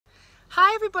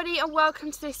Hi everybody and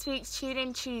welcome to this week's Tune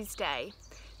In Tuesday.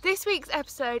 This week's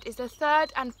episode is the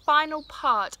third and final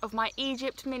part of my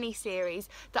Egypt mini-series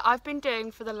that I've been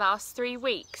doing for the last 3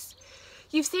 weeks.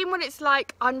 You've seen what it's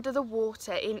like under the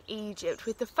water in Egypt,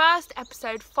 with the first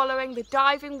episode following the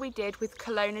diving we did with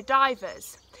Kelowna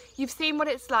divers. You've seen what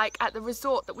it's like at the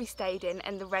resort that we stayed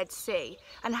in the Red Sea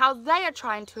and how they are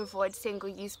trying to avoid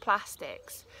single-use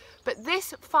plastics. But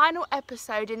this final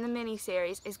episode in the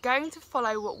mini-series is going to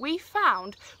follow what we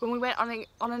found when we went on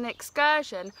an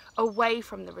excursion away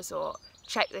from the resort.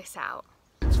 Check this out.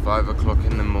 It's 5 o'clock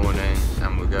in the morning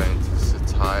and we're going to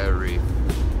Satire Reef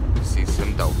to see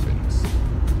some dolphins.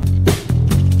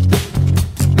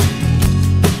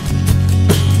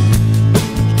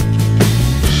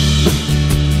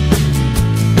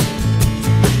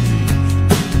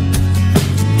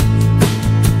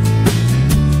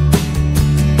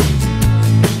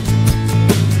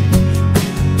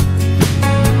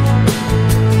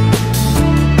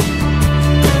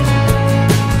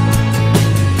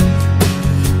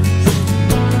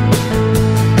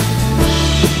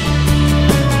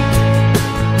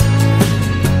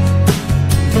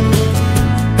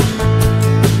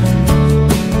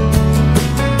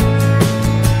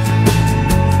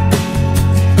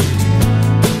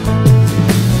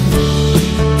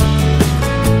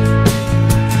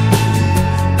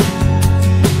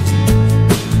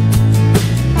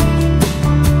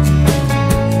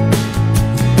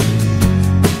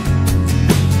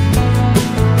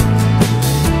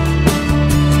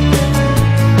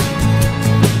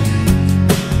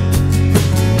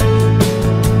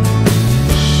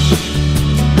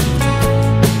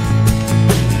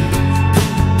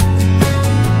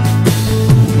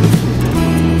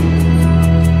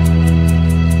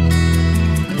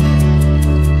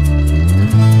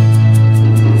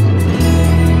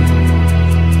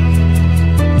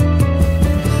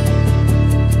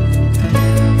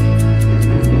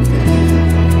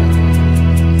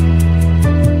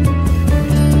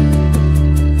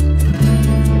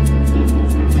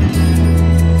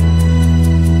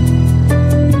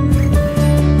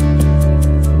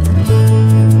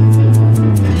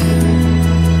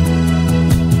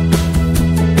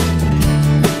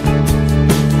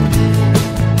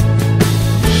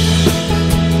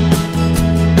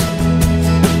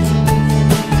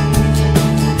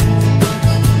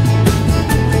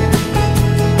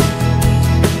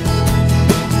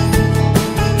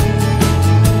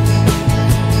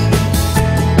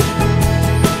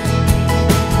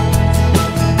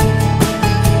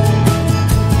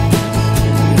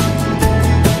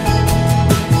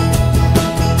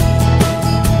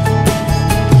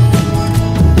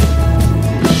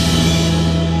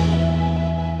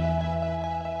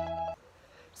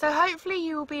 So hopefully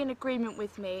you will be in agreement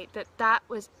with me that that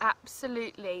was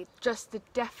absolutely just the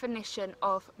definition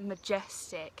of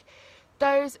majestic.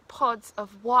 Those pods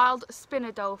of wild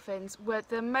spinner dolphins were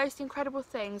the most incredible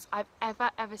things I've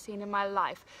ever seen in my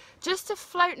life. Just to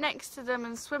float next to them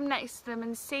and swim next to them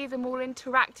and see them all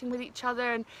interacting with each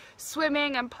other and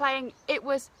swimming and playing, it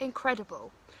was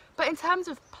incredible. But in terms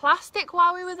of plastic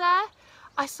while we were there,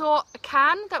 I saw a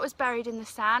can that was buried in the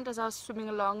sand as I was swimming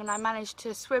along, and I managed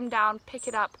to swim down, pick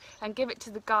it up and give it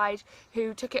to the guide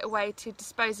who took it away to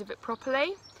dispose of it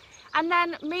properly. And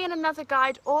then me and another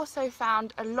guide also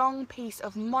found a long piece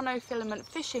of monofilament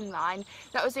fishing line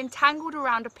that was entangled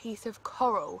around a piece of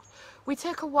coral. We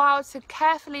took a while to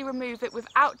carefully remove it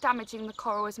without damaging the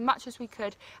coral as much as we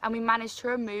could, and we managed to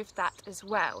remove that as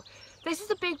well. This is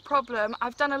a big problem.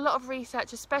 I've done a lot of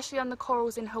research, especially on the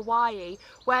corals in Hawaii,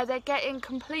 where they're getting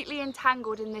completely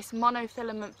entangled in this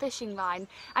monofilament fishing line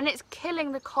and it's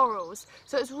killing the corals.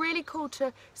 So it's really cool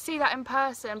to see that in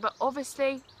person, but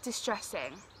obviously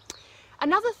distressing.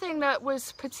 Another thing that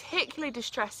was particularly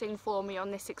distressing for me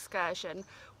on this excursion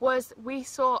was we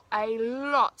saw a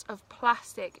lot of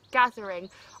plastic gathering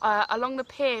along the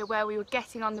pier where we were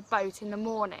getting on the boat in the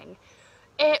morning.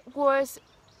 It was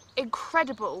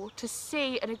incredible to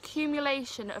see an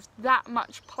accumulation of that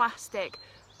much plastic,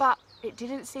 but it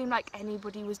didn't seem like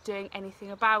anybody was doing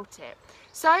anything about it.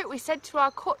 So we said to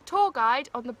our tour guide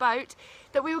on the boat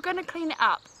that we were going to clean it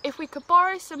up. If we could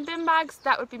borrow some bin bags,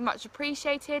 that would be much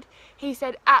appreciated. He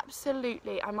said,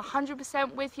 absolutely, I'm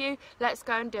 100% with you, let's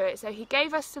go and do it. So he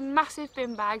gave us some massive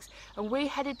bin bags and we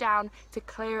headed down to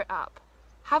clear it up.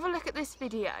 Have a look at this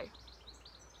video.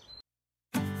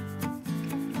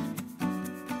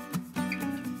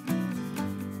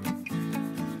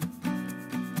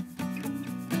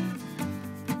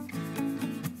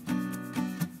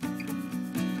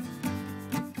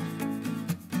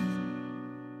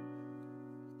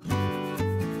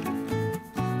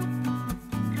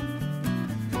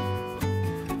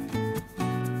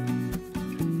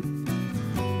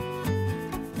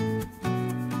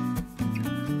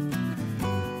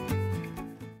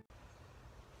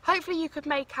 Hopefully you could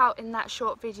make out in that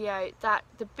short video that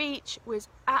the beach was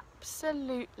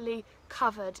absolutely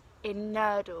covered in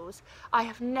nurdles. I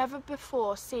have never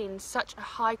before seen such a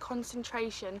high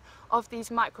concentration of these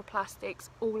microplastics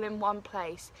all in one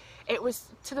place. It was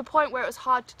to the point where it was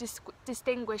hard to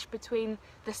distinguish between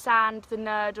the sand, the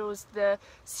nurdles, the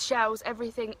shells,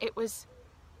 everything. It was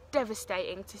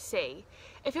devastating to see.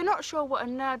 If you're not sure what a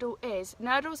nurdle is,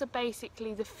 nurdles are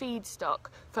basically the feedstock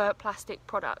for plastic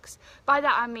products. By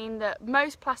that I mean that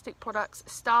most plastic products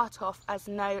start off as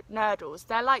nurdles.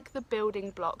 They're like the building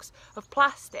blocks of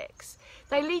plastics.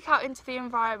 They leak out into the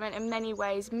environment in many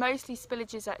ways, mostly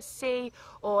spillages at sea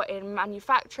or in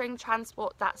manufacturing,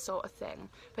 transport, that sort of thing.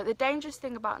 But the dangerous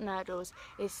thing about nurdles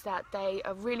is that they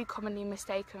are really commonly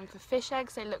mistaken for fish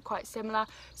eggs. They look quite similar,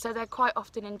 so they're quite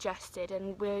often ingested,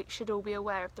 and we should all be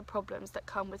aware of the problems that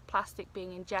come with plastic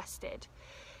being ingested.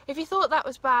 If you thought that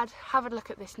was bad, have a look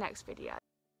at this next video.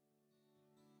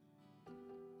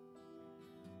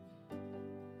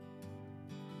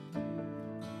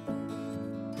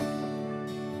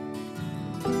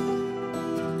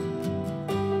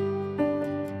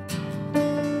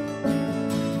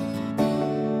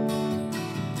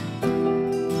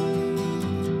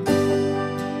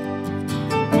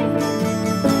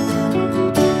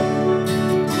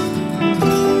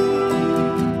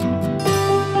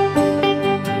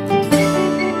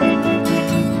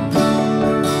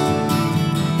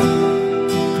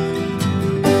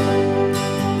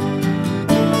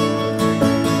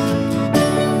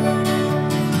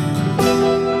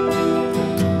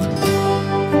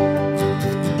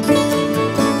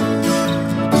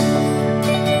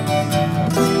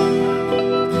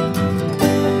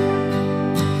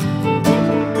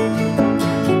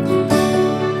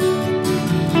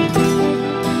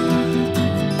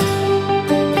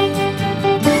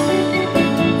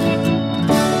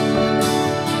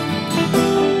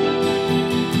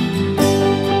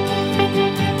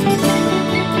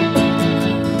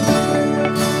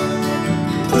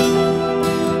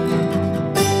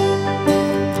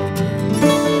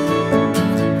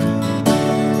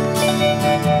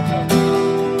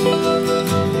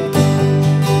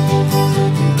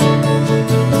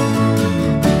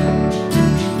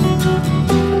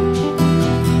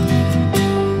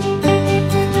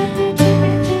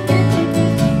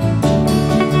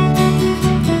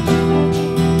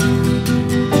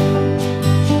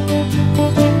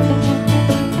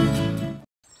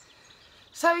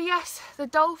 So yes, the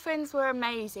dolphins were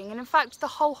amazing, and in fact the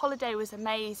whole holiday was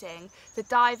amazing. The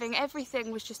diving,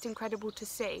 everything was just incredible to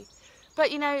see.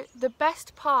 But you know, the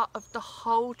best part of the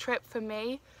whole trip for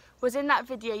me was in that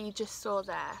video you just saw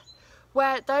there,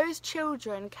 where those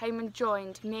children came and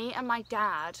joined me and my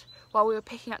dad while we were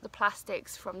picking up the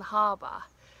plastics from the harbour.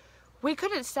 We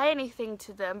couldn't say anything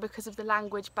to them because of the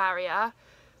language barrier.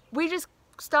 We just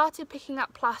started picking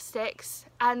up plastics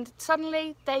and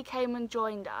suddenly they came and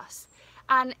joined us.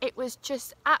 And it was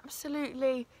just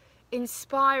absolutely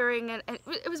inspiring, and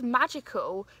it was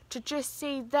magical to just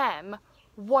see them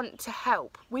want to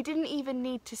help. We didn't even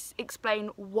need to explain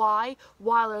why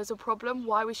there was a problem,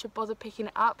 why we should bother picking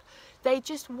it up. They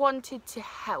just wanted to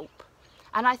help.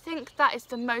 And I think that is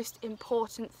the most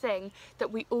important thing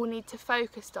that we all need to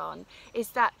focus on,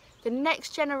 is that the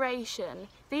next generation,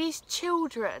 these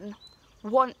children,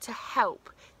 want to help.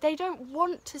 They don't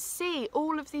want to see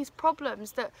all of these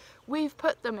problems that we've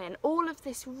put them in, all of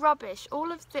this rubbish,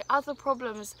 all of the other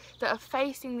problems that are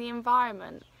facing the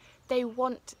environment. They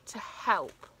want to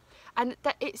help. And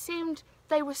that it seemed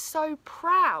they were so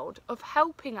proud of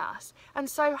helping us and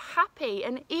so happy.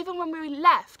 And even when we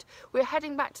left, we were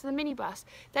heading back to the minibus,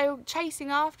 they were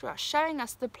chasing after us, showing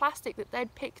us the plastic that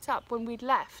they'd picked up when we'd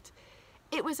left.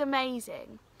 It was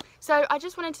amazing. So I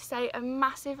just wanted to say a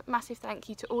massive thank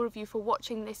you to all of you for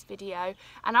watching this video,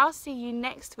 and I'll see you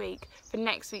next week for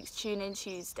next week's Tune In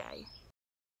Tuesday.